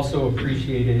would also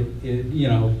appreciate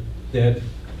it, that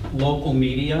local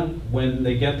media, when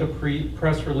they get the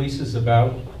press releases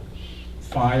about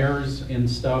fires and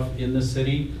stuff in the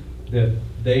city, that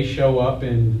they show up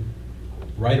and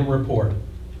write a report.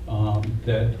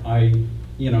 That I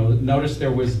notice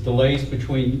there was delays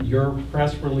between your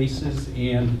press releases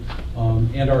and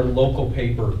our local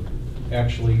paper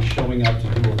actually showing up to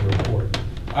do a report.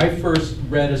 I first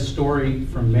read a story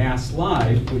from Mass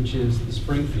Live, which is the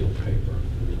Springfield paper.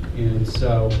 And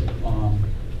so,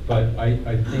 but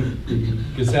I think the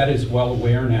Gazette is well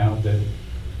aware now that,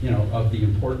 of the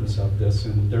importance of this,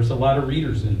 and there's a lot of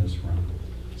readers in this room.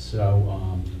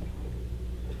 So,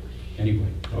 anyway.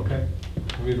 Okay.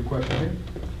 We have a question here?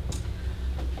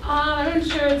 I'm not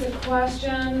sure it's a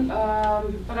question,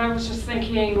 but I was just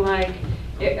thinking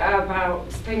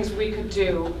about things we could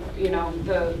do,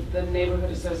 the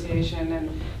neighborhood association and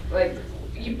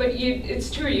it's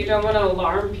true, you don't want to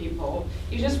alarm people.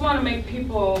 You just want to make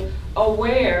people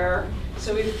aware,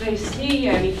 so if they see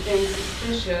anything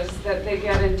suspicious, that they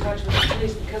get in touch with the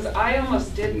police, because I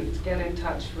almost didn't get in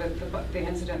touch with the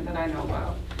incident that I know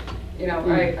about.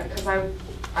 Because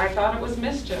I thought it was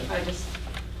mischief. I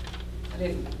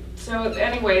didn't. So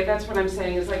anyway, that's what I'm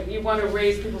saying, is you want to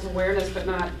raise people's awareness but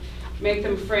not make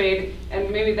them afraid, and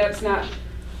maybe that's not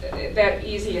that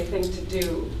easy a thing to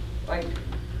do.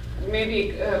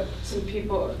 Maybe a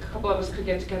couple of us could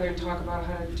get together and talk about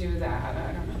how to do that.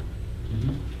 I don't know.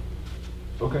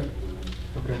 Mm-hmm. Okay.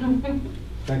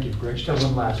 Thank you, Greg. Just have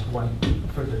one last one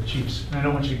for the chiefs. And I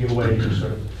don't want you to give away your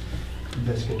sort of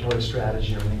investigatory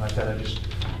strategy or anything like that. I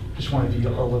just want to be a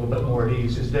little bit more at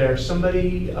ease. Is there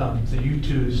somebody that you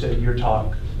two say your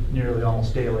talk nearly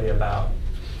almost daily about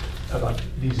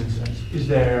these incidents? Is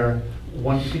there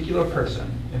one particular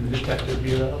person in the detective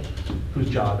bureau whose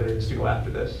job it is to go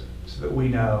after this, so that we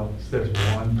know there's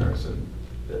one person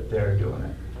that they're doing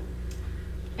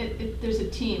it? There's a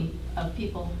team of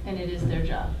people, and it is their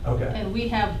job. Okay. And we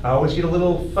have... I always get a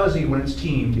little fuzzy when it's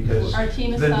team, because... Our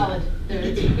team is solid.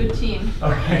 It's a good team.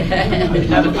 Okay.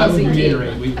 I would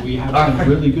reiterate, we have some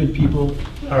really good people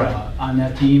on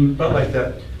that team.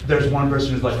 But there's one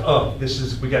person who's like, oh,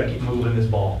 we got to keep moving this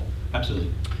ball.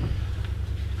 Absolutely.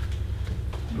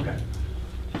 Okay.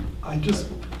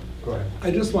 Go ahead. I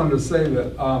just wanted to say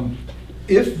that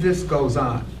if this goes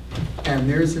on and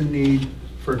there's a need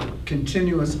for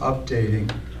continuous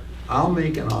updating, I'll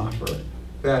make an offer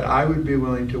that I would be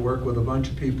willing to work with a bunch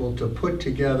of people to put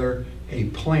together a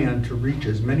plan to reach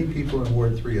as many people in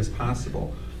Ward 3 as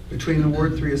possible. Between the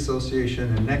Ward 3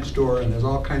 Association and Nextdoor, and there's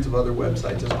all kinds of other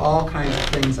websites, there's all kinds of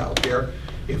things out there.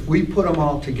 If we put them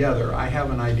all together, I have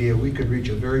an idea we could reach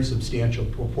a very substantial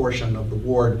proportion of the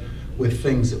ward with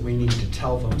things that we need to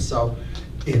tell them. So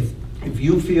if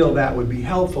you feel that would be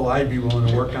helpful, I'd be willing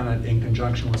to work on it in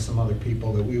conjunction with some other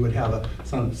people, that we would have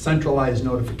some centralized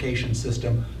notification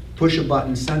system, push a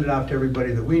button, send it out to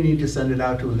everybody that we need to send it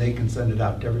out to, and they can send it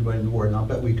out to everybody in the ward. And I'll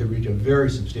bet we could reach a very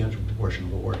substantial proportion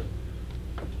of the ward.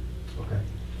 Okay.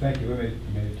 Thank you. Let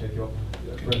me take you up.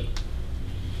 Fred.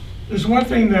 There's one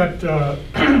thing that,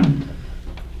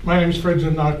 my name is Fred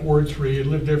Zimnock, Ward 3. I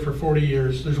lived there for 40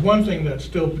 years. There's one thing that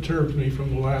still perturbs me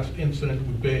from the last incident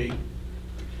with Bay.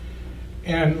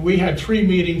 And we had 3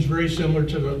 meetings very similar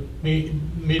to the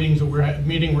meeting we're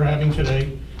having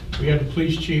today. We had the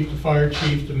police chief, the fire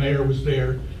chief, the mayor was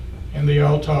there, and they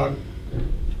all talked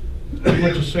pretty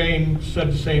much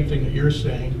said the same thing that you're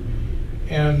saying.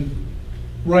 And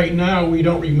right now, we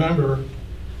don't remember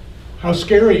how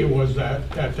scary it was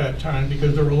at that time,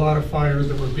 because there were a lot of fires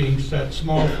that were being set,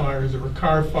 small fires, there were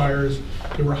car fires,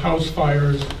 there were house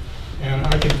fires, and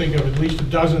I can think of at least a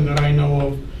dozen that I know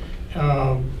of,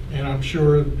 and I'm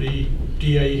sure the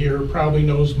DA here probably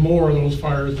knows more of those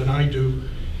fires than I do.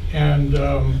 And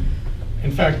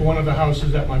in fact, one of the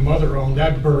houses that my mother owned,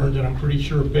 that burned, and I'm pretty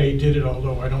sure Bay did it,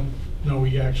 although I don't know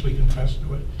he actually confessed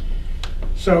to it.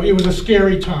 So it was a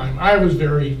scary time. I was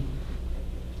very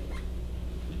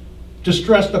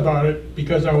distressed about it,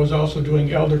 because I was also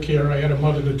doing elder care. I had a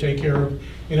mother to take care of,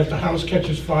 and if the house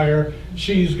catches fire,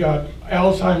 she's got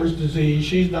Alzheimer's disease,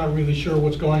 she's not really sure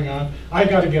what's going on. I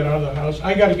got to get out of the house.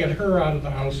 I got to get her out of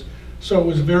the house. So it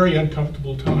was a very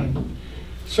uncomfortable time.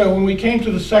 So when we came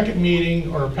to the second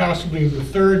meeting, or possibly the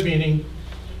third meeting,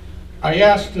 I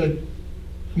asked the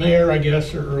mayor, I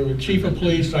guess, or the chief of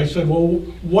police, I said, well,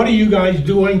 what are you guys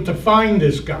doing to find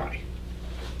this guy?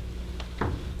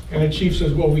 And the chief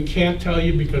says, well, we can't tell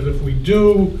you, because if we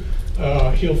do,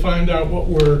 he'll find out what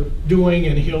we're doing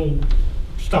and he'll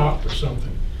stop or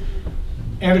something.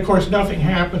 And of course, nothing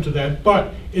happened to that.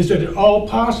 But is it at all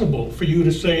possible for you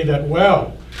to say that,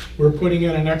 well, we're putting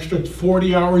in an extra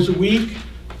 40 hours a week,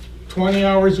 20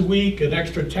 hours a week, an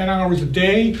extra 10 hours a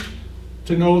day,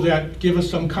 to know that, give us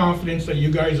some confidence that you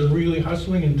guys are really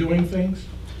hustling and doing things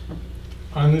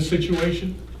on this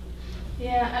situation?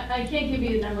 Yeah, I can't give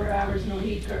you the number of hours in a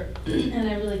week, and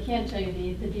I really can't tell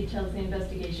you the details of the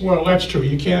investigation. Well, that's true,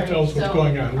 you can't tell us what's So,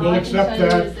 going on. all We'll I can accept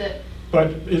tell you is that,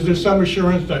 but is there some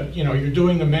assurance that, you know, you're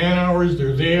doing the man hours,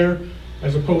 they're there,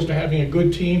 as opposed to having a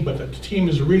good team, but that the team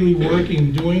is really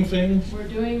working, doing things? We're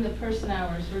doing the person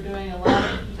hours, we're doing a lot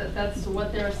of, that's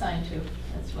what they're assigned to,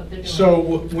 that's what they're doing.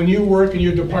 So when you work in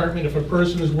your department, if a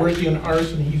person is working on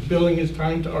arson, he's billing his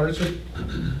time to arson?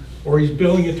 Or he's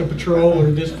billing it to patrol,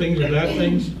 or this things, or that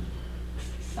things?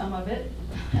 Some of it.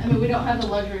 I mean, we don't have the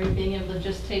luxury of being able to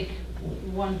just take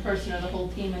one person or the whole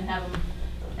team and have them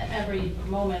every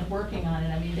moment working on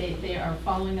it. I mean, they are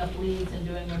following up leads and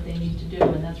doing what they need to do,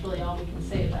 and that's really all we can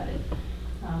say about it.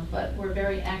 But we're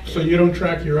very active. So you don't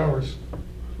track your hours?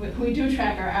 We do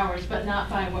track our hours, but not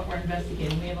by what we're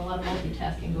investigating. We have a lot of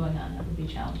multitasking going on. That would be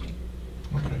challenging.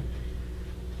 Okay.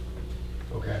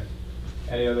 Okay.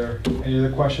 Any other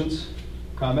questions,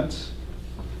 comments?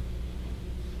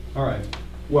 All right.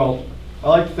 Well, I'd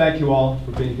like to thank you all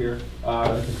for being here. I'd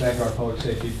like to thank our public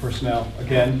safety personnel.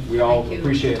 Again, we all Thank you.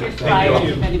 appreciate it. Flyers,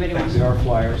 if anybody wants. There are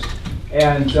flyers.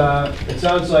 And it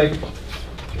sounds like,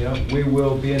 you know, we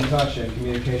will be in touch and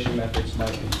communication methods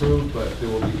might improve, but there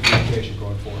will be communication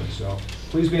going forward. So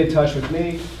please be in touch with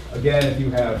me. Again, if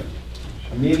you have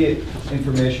immediate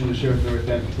information to share with the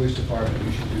Northampton Police Department,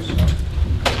 you should do so.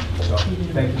 So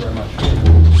thank you very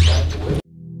much.